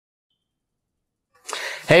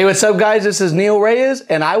Hey, what's up guys? This is Neil Reyes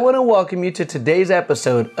and I want to welcome you to today's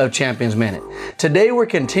episode of Champions Minute. Today we're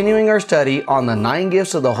continuing our study on the 9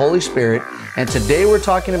 gifts of the Holy Spirit, and today we're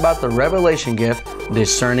talking about the revelation gift,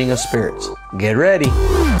 Discerning of Spirits. Get ready.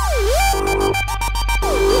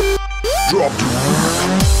 Drop.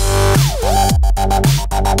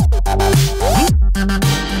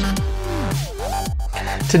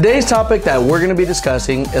 Today's topic that we're going to be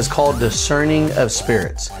discussing is called Discerning of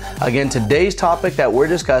Spirits. Again, today's topic that we're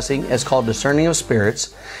discussing is called Discerning of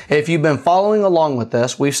Spirits. If you've been following along with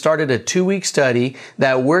us, we've started a 2-week study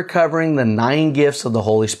that we're covering the 9 gifts of the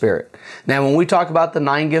Holy Spirit. Now, when we talk about the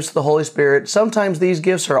 9 gifts of the Holy Spirit, sometimes these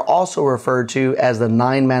gifts are also referred to as the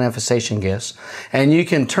 9 manifestation gifts. And you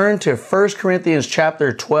can turn to 1 Corinthians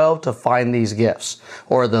chapter 12 to find these gifts,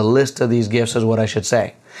 or the list of these gifts is what I should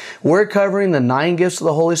say. We're covering the 9 gifts of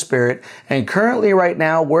the Holy Spirit, and currently right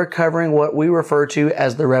now we're covering what we refer to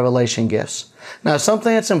as the revelation gifts. Now,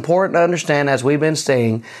 something that's important to understand, as we've been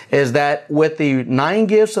saying, is that with the 9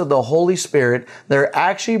 gifts of the Holy Spirit, they're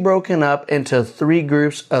actually broken up into 3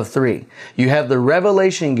 groups of 3. You have the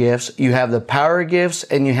revelation gifts, you have the power gifts,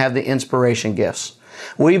 and you have the inspiration gifts.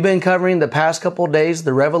 We've been covering the past couple days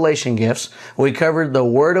the revelation gifts. We covered the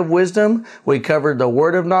word of wisdom, we covered the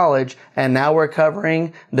word of knowledge, and now we're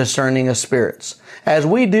covering discerning of spirits. As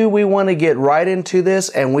we do, we want to get right into this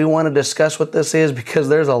and we want to discuss what this is, because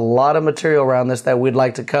there's a lot of material around this that we'd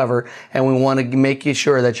like to cover, and we want to make you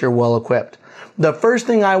sure that you're well equipped. The first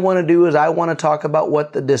thing I want to do is I want to talk about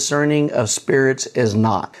what the discerning of spirits is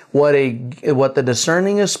not. What the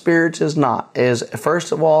discerning of spirits is not is,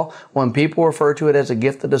 first of all, when people refer to it as a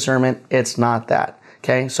gift of discernment, it's not that.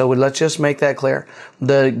 Okay, so let's just make that clear.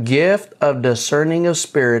 The gift of discerning of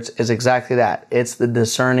spirits is exactly that. It's the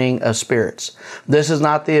discerning of spirits. This is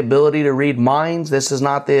not the ability to read minds. This is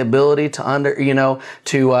not the ability to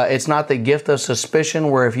it's not the gift of suspicion,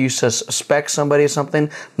 where if you suspect somebody of something,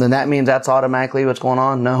 then that means that's automatically what's going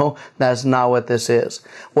on. No, that's not what this is.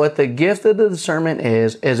 What the gift of the discernment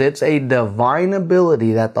is it's a divine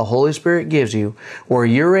ability that the Holy Spirit gives you, where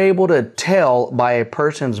you're able to tell by a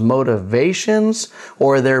person's motivations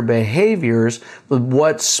or their behaviors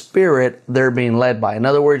what spirit they're being led by. In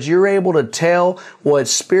other words, you're able to tell what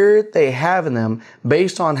spirit they have in them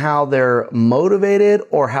based on how they're motivated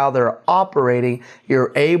or how they're operating.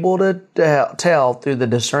 You're able to tell through the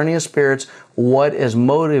discerning of spirits what is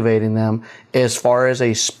motivating them as far as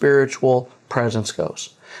a spiritual presence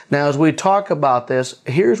goes. Now, as we talk about this,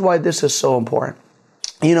 here's why this is so important.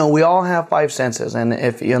 You know, we all have 5 senses, and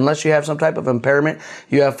unless you have some type of impairment,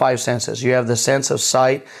 you have 5 senses. You have the sense of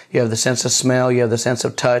sight, you have the sense of smell, you have the sense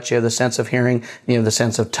of touch, you have the sense of hearing, and you have the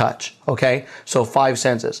sense of touch. Okay? So 5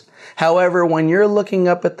 senses. However, when you're looking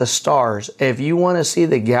up at the stars, if you want to see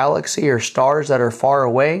the galaxy or stars that are far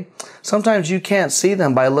away, sometimes you can't see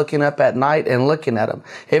them by looking up at night and looking at them.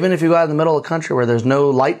 Even if you go out in the middle of the country where there's no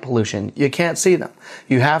light pollution, you can't see them.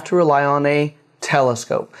 You have to rely on a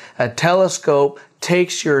telescope. A telescope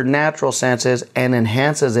takes your natural senses and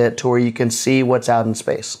enhances it to where you can see what's out in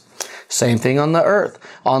space. Same thing on the earth,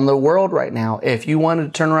 on the world right now. If you wanted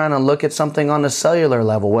to turn around and look at something on a cellular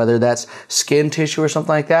level, whether that's skin tissue or something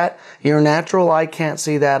like that, your natural eye can't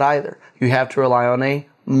see that either. You have to rely on a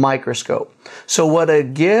microscope. So what a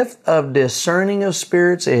gift of discerning of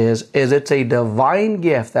spirits is it's a divine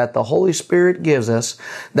gift that the Holy Spirit gives us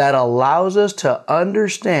that allows us to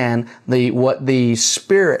understand what the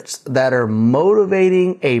spirits that are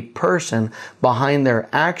motivating a person behind their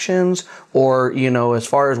actions, or, as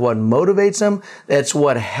far as what motivates them, it's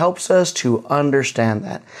what helps us to understand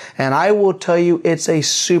that. And I will tell you, it's a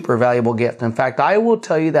super valuable gift. In fact, I will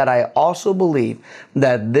tell you that I also believe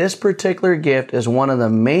that this particular gift is one of the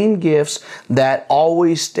main gifts that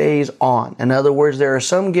always stays on. In other words, there are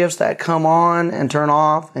some gifts that come on and turn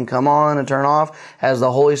off and come on and turn off as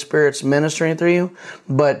the Holy Spirit's ministering through you.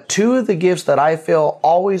 But 2 of the gifts that I feel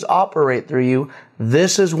always operate through you,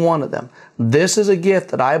 this is one of them. This is a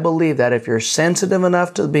gift that I believe that if you're sensitive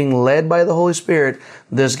enough to being led by the Holy Spirit,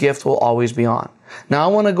 this gift will always be on. Now, I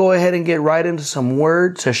want to go ahead and get right into some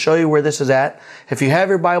words to show you where this is at. If you have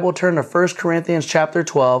your Bible, turn to 1 Corinthians chapter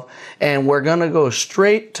 12, and we're going to go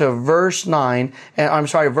straight to verse 10,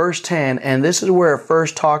 and this is where it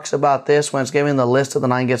first talks about this when it's giving the list of the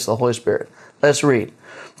 9 gifts of the Holy Spirit. Let's read.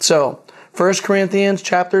 So, 1 Corinthians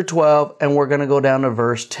chapter 12, and we're going to go down to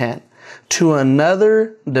verse 10. To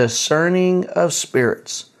another discerning of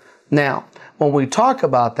spirits. Now, when we talk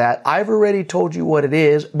about that, I've already told you what it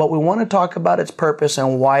is, but we want to talk about its purpose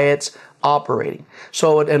and why it's operating.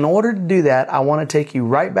 So in order to do that, I want to take you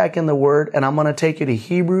right back in the Word, and I'm going to take you to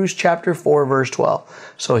Hebrews chapter 4, verse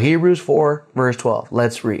 12. So Hebrews 4, verse 12.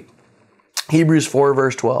 Let's read. Hebrews 4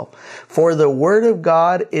 verse 12. For the word of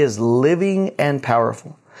God is living and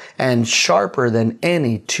powerful, and sharper than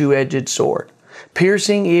any two-edged sword,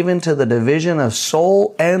 piercing even to the division of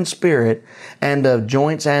soul and spirit, and of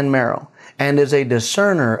joints and marrow, and is a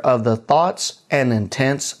discerner of the thoughts and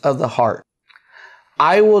intents of the heart.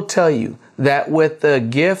 I will tell you that with the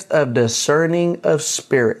gift of discerning of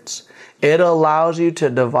spirits, it allows you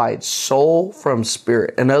to divide soul from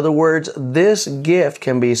spirit. In other words, this gift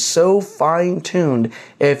can be so fine-tuned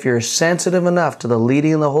if you're sensitive enough to the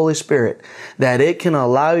leading of the Holy Spirit that it can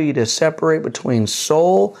allow you to separate between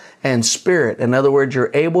soul and spirit. In other words,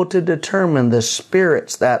 you're able to determine the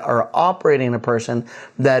spirits that are operating in a person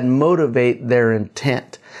that motivate their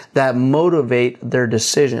intent, that motivate their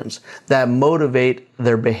decisions, that motivate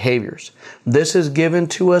their behaviors. This is given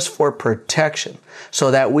to us for protection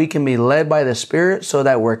so that we can be led by the Spirit, so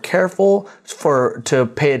that we're careful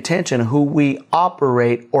to pay attention who we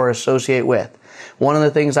operate or associate with. One of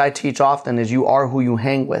the things I teach often is you are who you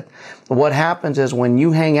hang with. What happens is when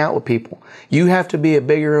you hang out with people, you have to be a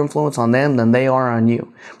bigger influence on them than they are on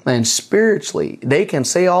you. And spiritually, they can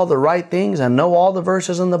say all the right things and know all the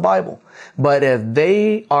verses in the Bible. But if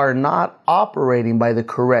they are not operating by the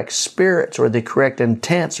correct spirits or the correct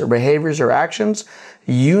intents or behaviors or actions,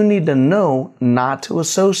 you need to know not to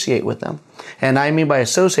associate with them. And I mean by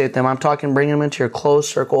associate them, I'm talking bringing them into your close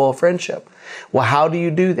circle of friendship. Well, how do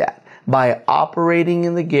you do that? By operating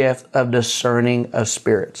in the gift of discerning of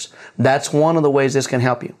spirits. That's one of the ways this can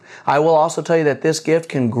help you. I will also tell you that this gift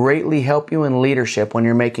can greatly help you in leadership when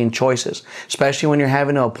you're making choices, especially when you're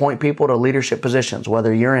having to appoint people to leadership positions,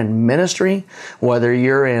 whether you're in ministry, whether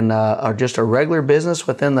you're in or just a regular business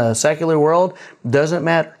within the secular world, doesn't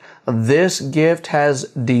matter. This gift has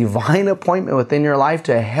divine appointment within your life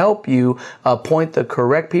to help you appoint the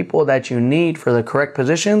correct people that you need for the correct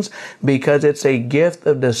positions, because it's a gift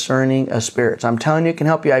of discerning of spirits. I'm telling you, it can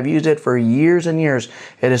help you. I've used it for years and years.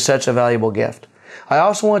 It is such a valuable gift. I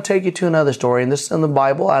also want to take you to another story, and this is in the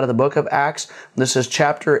Bible out of the book of Acts. This is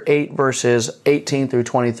chapter 8, verses 18 through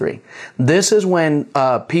 23. This is when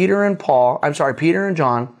Peter and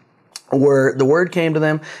John, where the word came to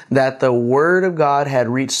them that the word of God had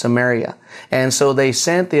reached Samaria. And so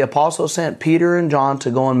the apostles sent Peter and John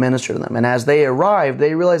to go and minister to them. And as they arrived,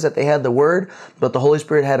 they realized that they had the word, but the Holy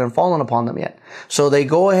Spirit hadn't fallen upon them yet. So they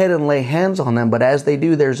go ahead and lay hands on them. But as they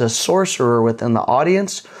do, there's a sorcerer within the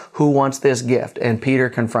audience who wants this gift. And Peter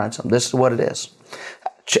confronts him. This is what it is.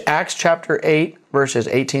 Acts chapter 8, verses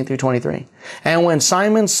 18 through 23. And when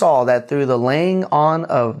Simon saw that through the laying on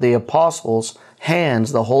of the apostles'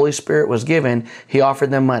 hands the Holy Spirit was given, he offered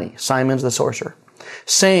them money, Simon's the sorcerer,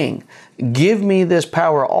 saying, give me this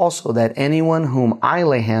power also, that anyone whom I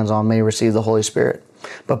lay hands on may receive the Holy Spirit.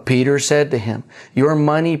 But Peter said to him, your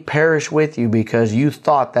money perish with you, because you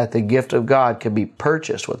thought that the gift of God could be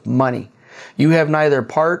purchased with money. You have neither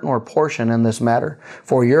part nor portion in this matter,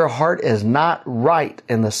 for your heart is not right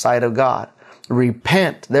in the sight of God.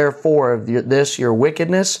 Repent, therefore, of this your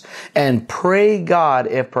wickedness, and pray God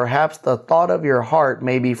if perhaps the thought of your heart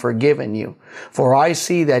may be forgiven you. For I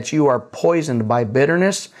see that you are poisoned by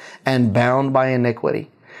bitterness and bound by iniquity.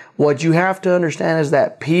 What you have to understand is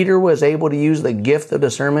that Peter was able to use the gift of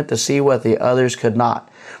discernment to see what the others could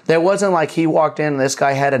not. It wasn't like he walked in and this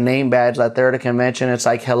guy had a name badge that they're at a convention. It's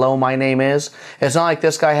like, hello, my name is. It's not like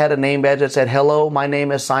this guy had a name badge that said, hello, my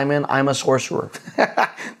name is Simon. I'm a sorcerer.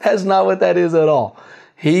 That's not what that is at all.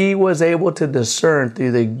 He was able to discern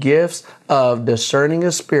through the gifts of discerning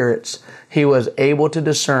of spirits. He was able to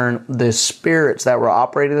discern the spirits that were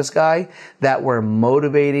operating this guy that were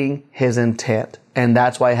motivating his intent. And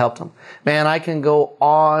that's why it helped him. Man, I can go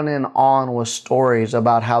on and on with stories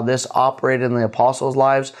about how this operated in the apostles'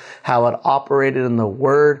 lives, how it operated in the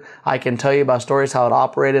Word. I can tell you about stories how it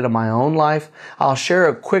operated in my own life. I'll share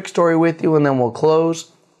a quick story with you and then we'll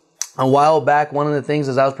close. A while back, one of the things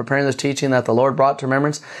as I was preparing this teaching that the Lord brought to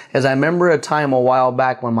remembrance is I remember a time a while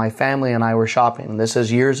back when my family and I were shopping. This is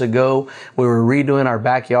years ago. We were redoing our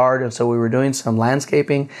backyard, and so we were doing some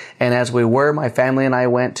landscaping. And as we were, my family and I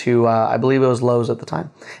went to, I believe it was Lowe's at the time.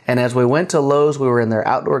 And as we went to Lowe's, we were in their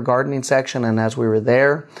outdoor gardening section. And as we were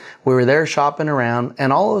there shopping around.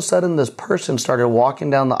 And all of a sudden, this person started walking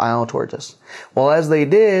down the aisle towards us. Well, as they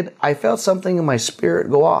did, I felt something in my spirit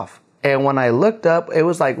go off. And when I looked up, it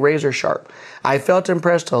was like razor sharp. I felt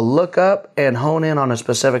impressed to look up and hone in on a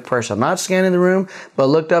specific person. Not scanning the room, but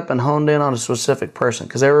looked up and honed in on a specific person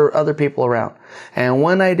because there were other people around. And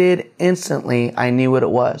when I did, instantly, I knew what it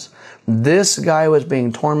was. This guy was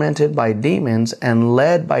being tormented by demons and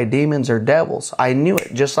led by demons or devils. I knew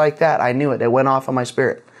it just like that. I knew it. It went off in my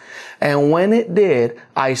spirit. And when it did,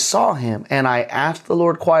 I saw him and I asked the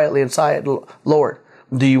Lord quietly inside, Lord,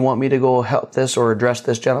 do you want me to go help this or address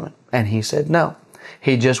this gentleman? And he said no.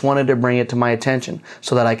 He just wanted to bring it to my attention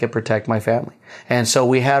so that I could protect my family. And so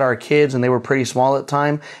we had our kids, and they were pretty small at the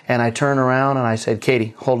time. And I turned around and I said,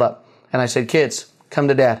 Katie, hold up. And I said, kids, come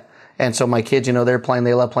to dad. And so my kids, they're playing,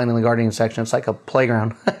 they love playing in the guardian section. It's like a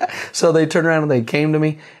playground. So they turned around and they came to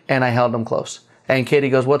me and I held them close. And Katie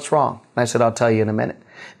goes, what's wrong? And I said, I'll tell you in a minute.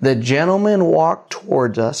 The gentleman walked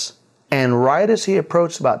towards us, and right as he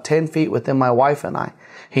approached about 10 feet within my wife and I,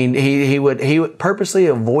 he would purposely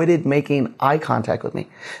avoided making eye contact with me.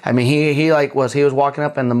 I mean, he was walking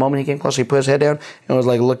up, and the moment he came close, he put his head down and was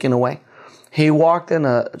like looking away. He walked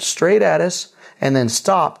straight at us and then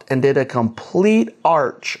stopped and did a complete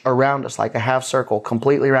arch around us, like a half circle,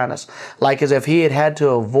 completely around us, like as if he had to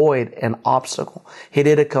avoid an obstacle. He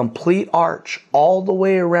did a complete arch all the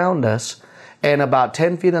way around us, and about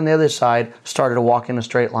 10 feet on the other side, started to walk in a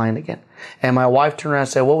straight line again. And my wife turned around and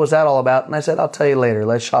said, what was that all about? And I said, I'll tell you later.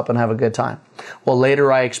 Let's shop and have a good time. Well,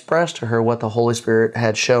 later I expressed to her what the Holy Spirit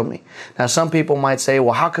had shown me. Now, some people might say,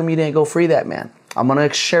 well, how come you didn't go free that man? I'm going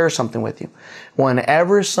to share something with you.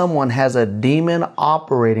 Whenever someone has a demon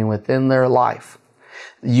operating within their life,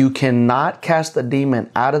 you cannot cast the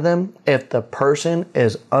demon out of them if the person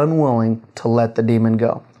is unwilling to let the demon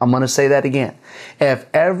go. I'm going to say that again. If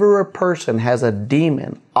ever a person has a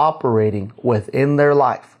demon operating within their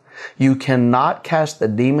life, you cannot cast the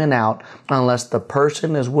demon out unless the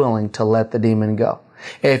person is willing to let the demon go.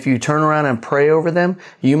 If you turn around and pray over them,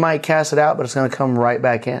 you might cast it out, but it's going to come right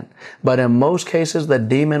back in. But in most cases, the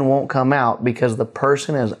demon won't come out because the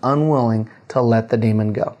person is unwilling to let the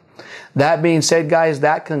demon go. That being said, guys,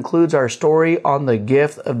 that concludes our story on the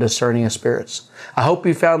gift of discerning of spirits. I hope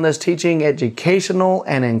you found this teaching educational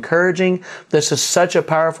and encouraging. This is such a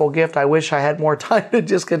powerful gift. I wish I had more time to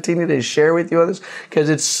just continue to share with you on this, because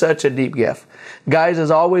it's such a deep gift. Guys,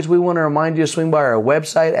 as always, we want to remind you to swing by our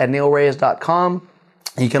website at neilreyes.com.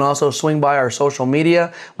 You can also swing by our social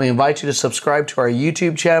media. We invite you to subscribe to our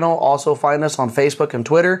YouTube channel. Also find us on Facebook and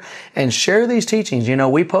Twitter, and share these teachings.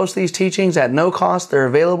 We post these teachings at no cost. They're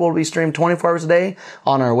available to be streamed 24 hours a day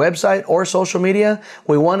on our website or social media.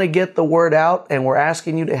 We want to get the word out, and we're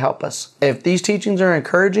asking you to help us. If these teachings are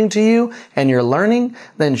encouraging to you and you're learning,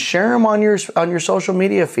 then share them on your social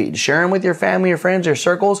media feed. Share them with your family, your friends, your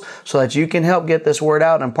circles, so that you can help get this word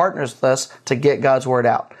out and partner with us to get God's word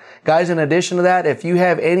out. Guys, in addition to that, if you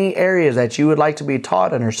have any areas that you would like to be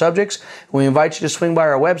taught in our subjects, we invite you to swing by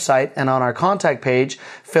our website, and on our contact page,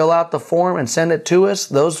 fill out the form and send it to us.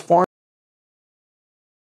 Those forms